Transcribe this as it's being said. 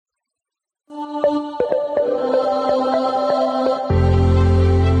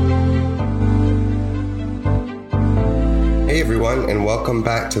and welcome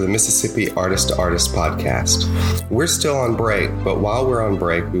back to the Mississippi Artist to Artist podcast. We're still on break, but while we're on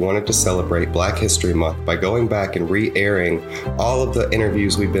break, we wanted to celebrate Black History Month by going back and re-airing all of the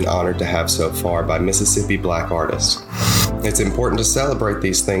interviews we've been honored to have so far by Mississippi Black artists. It's important to celebrate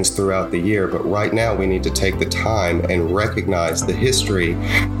these things throughout the year, but right now we need to take the time and recognize the history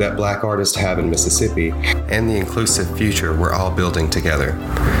that Black artists have in Mississippi and the inclusive future we're all building together.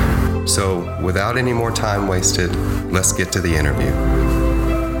 So, without any more time wasted, let's get to the interview.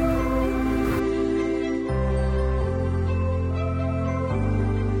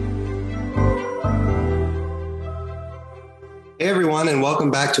 Hey everyone, and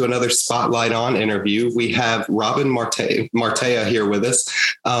welcome back to another Spotlight On interview. We have Robin Martea here with us.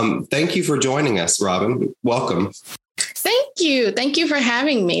 Thank you for joining us, Robin. Welcome. Thank you. Thank you for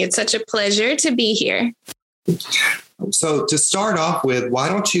having me. It's such a pleasure to be here. So to start off with, why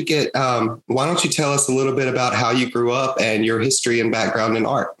don't you tell us a little bit about how you grew up and your history and background in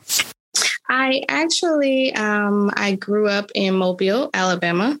art? I grew up in Mobile,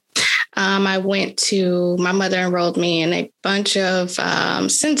 Alabama. My mother enrolled me in a bunch of,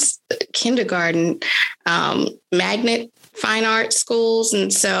 since kindergarten, magnet fine art schools.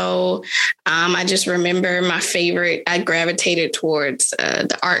 And so I just remember I gravitated towards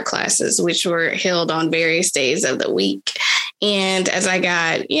the art classes, which were held on various days of the week. And as I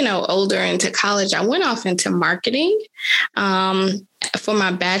got, older into college, I went off into marketing for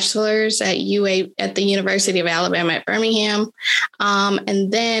my bachelor's at the University of Alabama at Birmingham.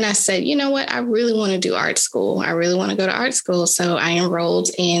 And then I said, you know what, I really want to do art school. I really want to go to art school. So I enrolled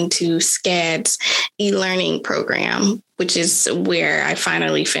into SCAD's e-learning program, which is where I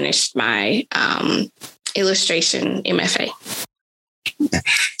finally finished my illustration MFA.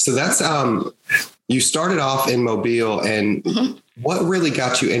 So that's, you started off in Mobile, and what really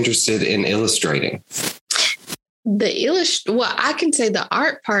got you interested in illustrating? I can say the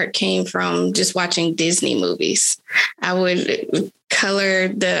art part came from just watching Disney movies. I would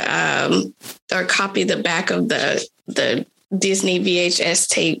color or copy the back of the Disney VHS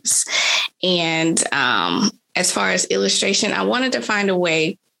tapes. And as far as illustration, I wanted to find a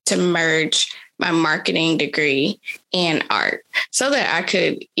way to merge my marketing degree and art so that I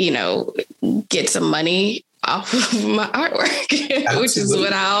could, get some money off of my artwork, which is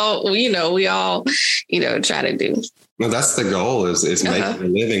what we all try to do. Well, that's the goal is making a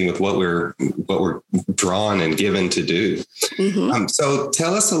living with what we're drawn and given to do. Mm-hmm. So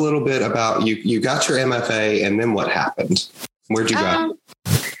tell us a little bit about you got your MFA, and then what happened? Where'd you go?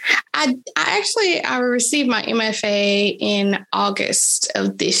 I received my MFA in August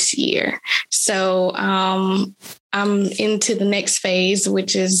of this year. So I'm into the next phase,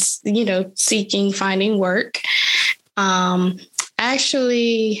 which is, finding work. After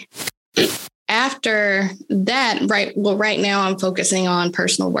that, right now I'm focusing on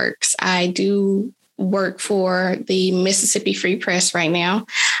personal works. I do work for the Mississippi Free Press right now.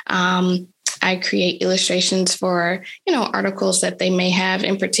 I create illustrations for, articles that they may have,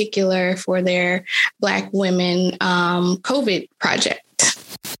 in particular for their Black women COVID project.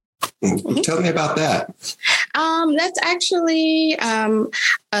 Tell me about that. That's actually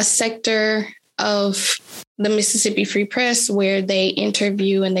a sector of the Mississippi Free Press where they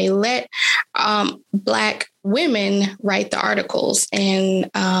interview and they let Black women write the articles and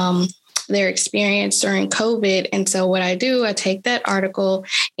their experience during COVID. And so what I do, I take that article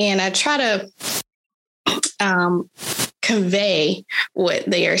and I try to convey what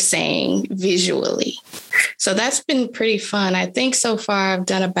they are saying visually. So that's been pretty fun. I think so far I've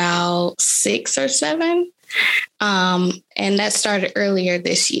done about 6 or 7. And that started earlier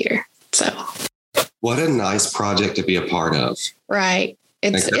this year. So what a nice project to be a part of. Right.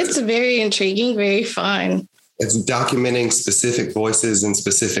 It's very intriguing, very fun. It's documenting specific voices in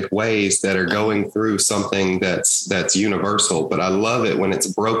specific ways that are going through something that's universal. But I love it when it's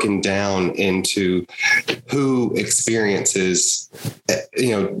broken down into who experiences,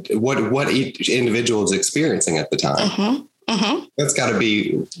 what each individual is experiencing at the time. Mm-hmm. Mm-hmm. That's got to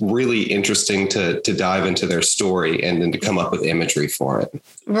be really interesting to dive into their story and then to come up with imagery for it.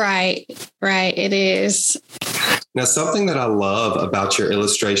 Right. It is. Now, something that I love about your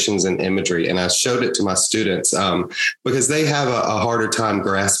illustrations and imagery, and I showed it to my students because they have a harder time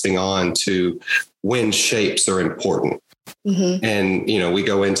grasping on to when shapes are important. Mm-hmm. And, we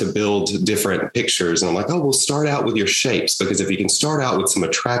go in to build different pictures and I'm like, we'll start out with your shapes, because if you can start out with some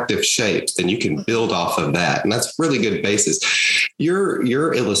attractive shapes, then you can build off of that. And that's really good basis.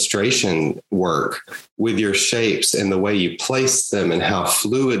 Your illustration work with your shapes and the way you place them and how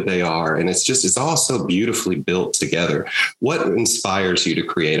fluid they are. And it's all so beautifully built together. What inspires you to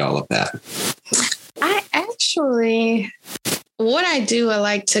create all of that? what I do, I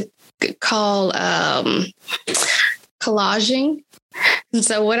like to call collaging. And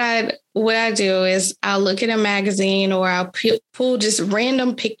so what I do is I'll look at a magazine, or I'll pull just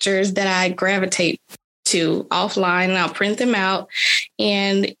random pictures that I gravitate to offline, and I'll print them out.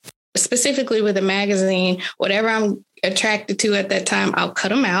 And specifically with a magazine, whatever I'm attracted to at that time, I'll cut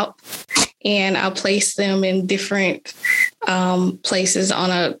them out and I'll place them in different places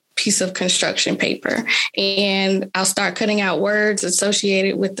on a piece of construction paper. And I'll start cutting out words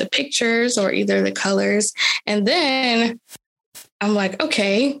associated with the pictures or either the colors. And then I'm like,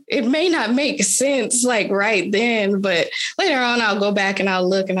 okay, it may not make sense like right then, but later on I'll go back and I'll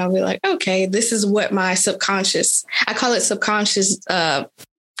look and I'll be like, okay, this is what my subconscious, I call it subconscious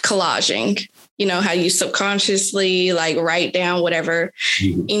collaging. You know, how you subconsciously like write down whatever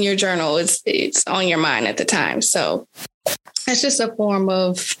in your journal, it's on your mind at the time. So it's just a form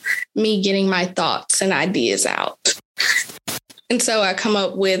of me getting my thoughts and ideas out. And so I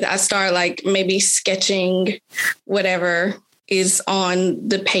start like maybe sketching whatever is on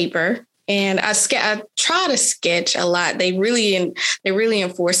the paper. And I try to sketch a lot. They really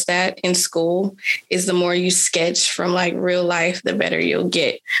enforce that in school, is the more you sketch from like real life, the better you'll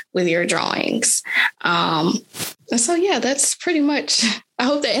get with your drawings. And so, yeah, that's pretty much, I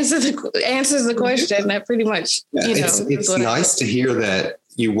hope that answers the question. That pretty much, it's nice to hear that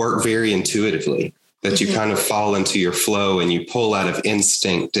you work very intuitively, that you kind of fall into your flow and you pull out of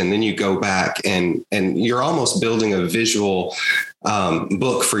instinct, and then you go back and you're almost building a visual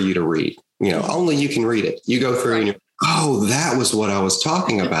book for you to read. Only you can read it. You go through and you're, oh, that was what I was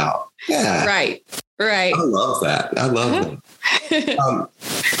talking about. Yeah. Right. I love that. That.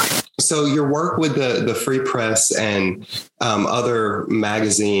 So your work with the Free Press and other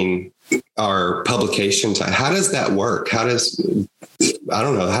magazine or publications, how does that work? How does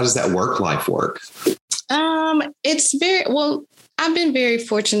that work life work? It's I've been very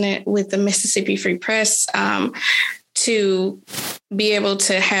fortunate with the Mississippi Free Press to be able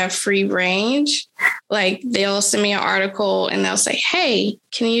to have free range. Like they'll send me an article and they'll say, hey,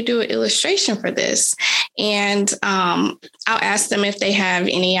 can you do an illustration for this? And I'll ask them if they have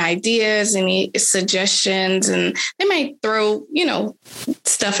any ideas, any suggestions, and they might throw,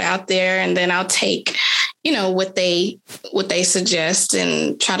 stuff out there. And then I'll take, what they suggest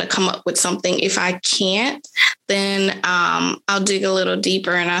and try to come up with something. If I can't, then I'll dig a little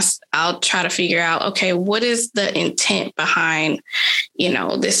deeper and I'll try to figure out, okay, what is the intent behind,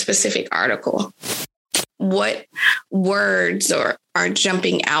 this specific article? What words are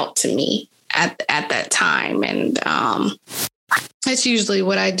jumping out to me at that time? And that's usually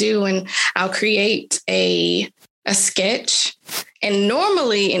what I do. And I'll create a sketch. And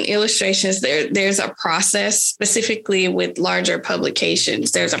normally in illustrations, there's a process, specifically with larger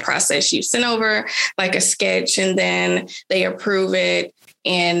publications. There's a process you send over, like a sketch, and then they approve it.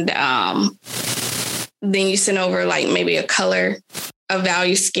 And then you send over like maybe a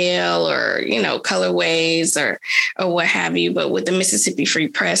value scale, or, colorways or what have you. But with the Mississippi Free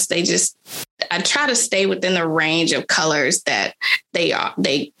Press, I try to stay within the range of colors that they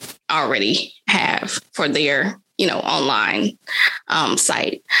already have for their, online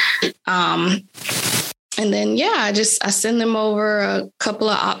site. And then, I send them over a couple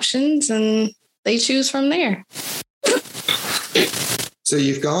of options and they choose from there. So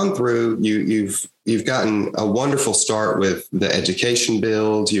you've gone through, you've gotten a wonderful start with the education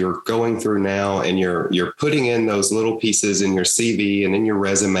build. You're going through now and you're putting in those little pieces in your CV and in your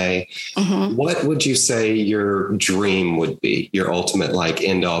resume. Mm-hmm. What would you say your dream would be, your ultimate like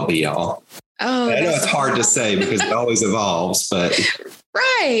end all be all? Oh, I know it's hard to say because it always evolves, but.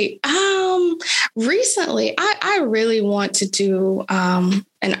 Right. Recently, I really want to do a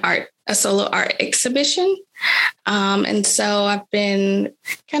solo art exhibition. And so I've been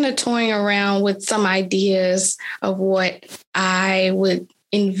kind of toying around with some ideas of what I would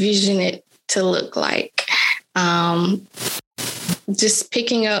envision it to look like. Just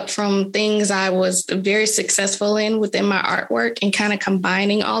picking up from things I was very successful in within my artwork and kind of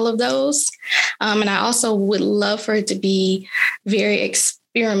combining all of those. And I also would love for it to be very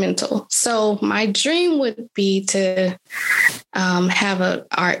experimental. So my dream would be to have an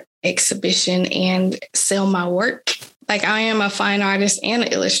art exhibition and sell my work. Like I am a fine artist and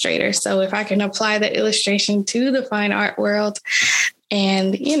an illustrator. So if I can apply the illustration to the fine art world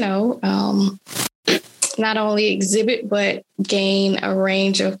and, not only exhibit, but gain a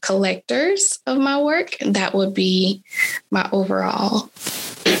range of collectors of my work, that would be my overall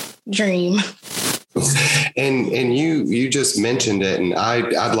dream. And you just mentioned it, and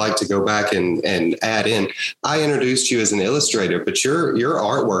I'd like to go back and add in. I introduced you as an illustrator, but your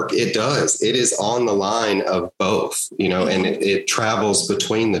artwork, it is on the line of both, and it travels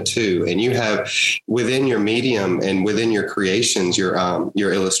between the two. And you have within your medium and within your creations, your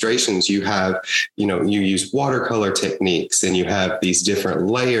illustrations, you have, you use watercolor techniques, and you have these different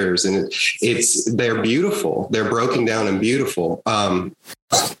layers, and they're beautiful. They're broken down and beautiful.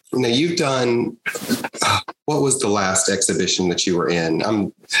 Now you've done, what was the last exhibition that you were in?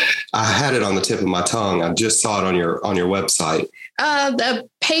 I had it on the tip of my tongue. I just saw it on your website. The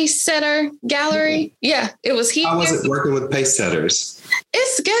Pacesetter Gallery. Yeah, it was here. How was it working with Pacesetters?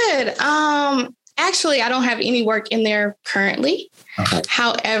 It's good. Actually, I don't have any work in there currently. Okay.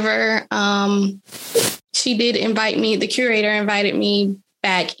 However, she did invite me, the curator invited me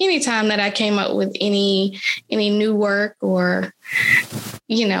back anytime that I came up with any new work or,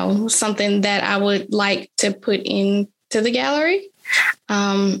 something that I would like to put into the gallery.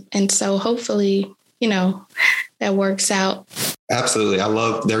 And so hopefully, that works out. Absolutely. I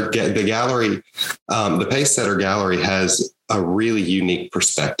love the gallery. The Pacesetter Gallery has a really unique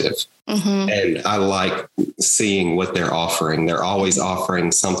perspective. Mm-hmm. And I like seeing what they're offering. They're always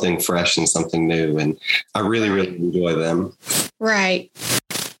offering something fresh and something new. And I really, really enjoy them. Right.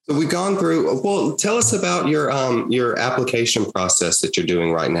 So we've gone through, well, tell us about your application process that you're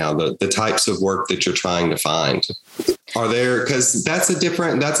doing right now, the types of work that you're trying to find. Are there, because that's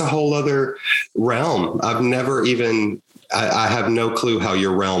a whole other realm. I've never even, I have no clue how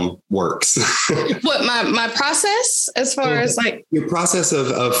your realm works. What, my process as far as like your process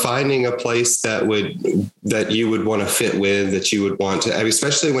of finding a place that you would want to fit with, that you would want to,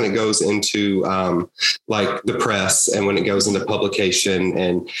 especially when it goes into like the press and when it goes into publication.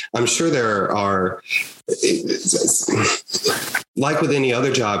 And I'm sure there are, like with any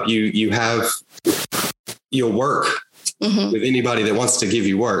other job, you'll work mm-hmm. with anybody that wants to give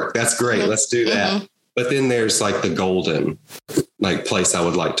you work. That's great. Mm-hmm. Let's do that. Mm-hmm. But then there's like the golden place I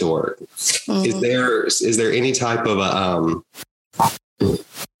would like to work. Mm-hmm. Is there any type of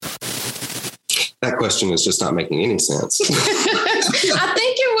that question is just not making any sense. I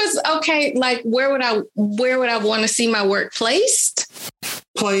think it was okay. Like where would I want to see my work placed?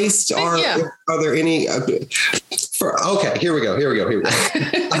 Are there any okay, here we go. I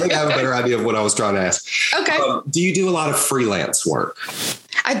think I have a better idea of what I was trying to ask. Okay. Do you do a lot of freelance work?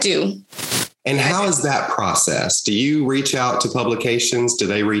 I do. And how is that process? Do you reach out to publications? Do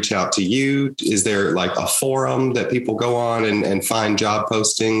they reach out to you? Is there like a forum that people go on and find job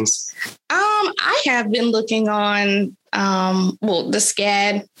postings? I have been looking on, the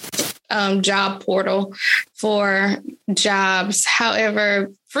SCAD job portal for jobs.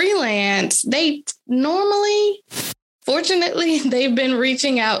 However, freelance, fortunately, they've been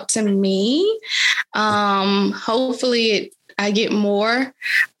reaching out to me. Hopefully I get more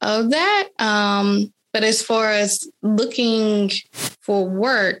of that. But as far as looking for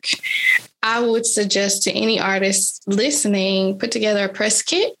work, I would suggest to any artist listening, put together a press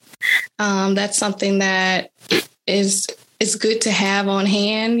kit. That's something that is good to have on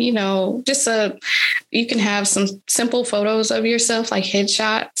hand. You can have some simple photos of yourself, like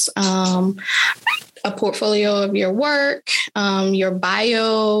headshots, a portfolio of your work, your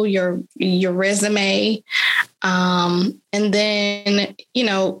bio, your resume. And then,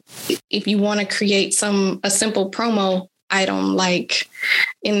 if you want to create a simple promo item, like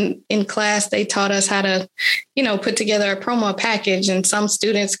in class, they taught us how to, put together a promo package, and some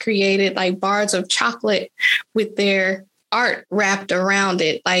students created like bars of chocolate with their art wrapped around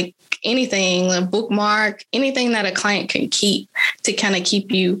it, like anything, a bookmark, anything that a client can keep to kind of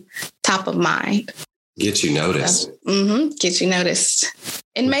keep you top of mind. Get you noticed. Get you noticed.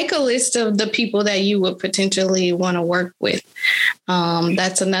 And make a list of the people that you would potentially want to work with.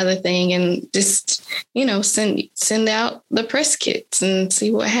 That's another thing. And just, send out the press kits and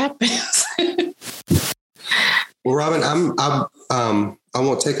see what happens. Well, Robin, I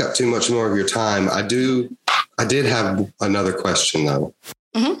won't take up too much more of your time. I did have another question though.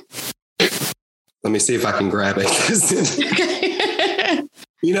 Mm-hmm. Let me see if I can grab it.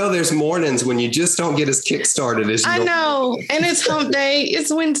 There's mornings when you just don't get as kick-started as you I know. And it's hump day.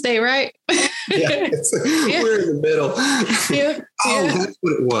 It's Wednesday, right? Yeah, we're in the middle. Yeah. That's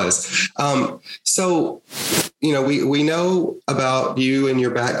what it was. So, we know about you and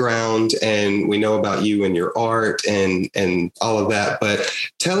your background, and we know about you and your art and all of that. But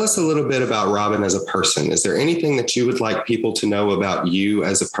tell us a little bit about Robin as a person. Is there anything that you would like people to know about you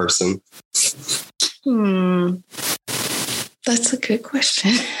as a person? That's a good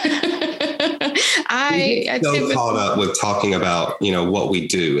question. I so typically, caught up with talking about, what we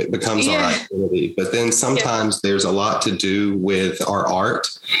do. It becomes our identity. But then sometimes there's a lot to do with our art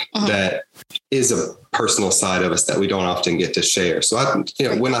that is a personal side of us that we don't often get to share. So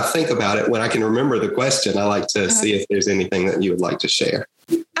when I think about it, when I can remember the question, I like to see if there's anything that you would like to share.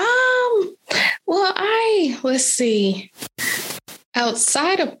 Well, let's see.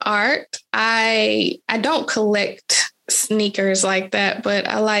 Outside of art, I don't collect sneakers like that, but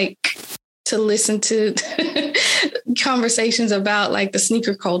I like to listen to conversations about like the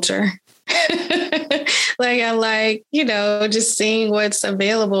sneaker culture. Like I like, just seeing what's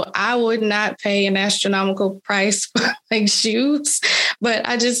available. I would not pay an astronomical price for like shoes, but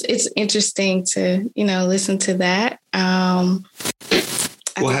it's interesting to, listen to that.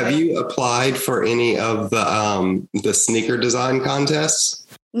 Well, have you applied for any of the sneaker design contests?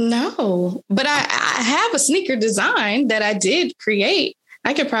 No, but I have a sneaker design that I did create.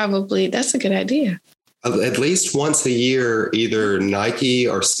 That's a good idea. At least once a year, either Nike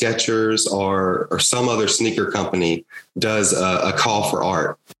or Skechers or some other sneaker company does a call for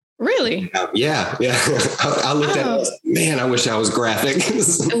art. Really? Yeah. I looked at it. Man, I wish I was graphic.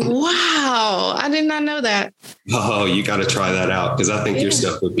 Wow. I did not know that. Oh, you got to try that out because I think your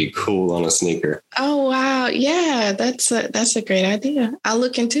stuff would be cool on a sneaker. Oh, wow. Yeah, that's a great idea. I'll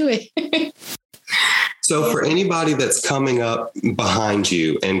look into it. So for anybody that's coming up behind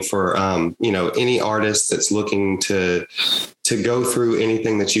you and for, any artist that's looking to go through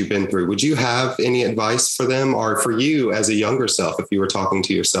anything that you've been through, would you have any advice for them or for you as a younger self, if you were talking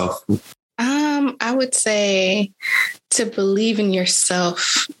to yourself? I would say to believe in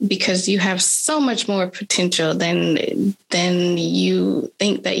yourself because you have so much more potential than you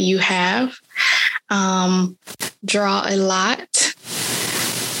think that you have. Draw a lot.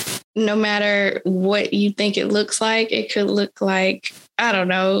 No matter what you think it looks like, it could look like, I don't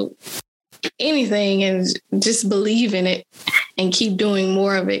know, anything, and just believe in it and keep doing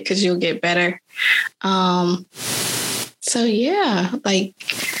more of it because you'll get better. So yeah, like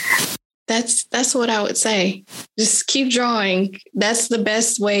that's what I would say. Just keep drawing. That's the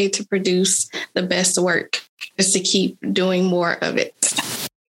best way to produce the best work, is to keep doing more of it.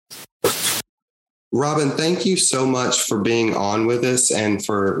 Robin, thank you so much for being on with us and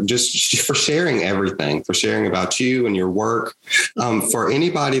for sharing everything, for sharing about you and your work. For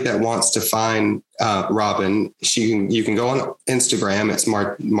anybody that wants to find Robin, you can go on Instagram. It's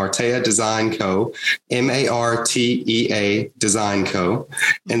Martea Design Co., Martea Design Co.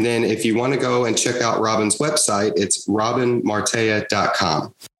 And then if you want to go and check out Robin's website, it's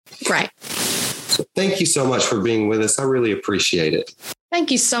robinmartea.com. Right. So thank you so much for being with us. I really appreciate it. Thank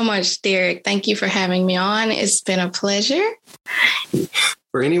you so much, Derek. Thank you for having me on. It's been a pleasure.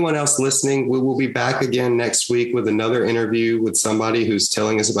 For anyone else listening, we will be back again next week with another interview with somebody who's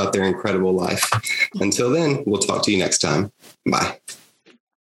telling us about their incredible life. Until then, we'll talk to you next time. Bye.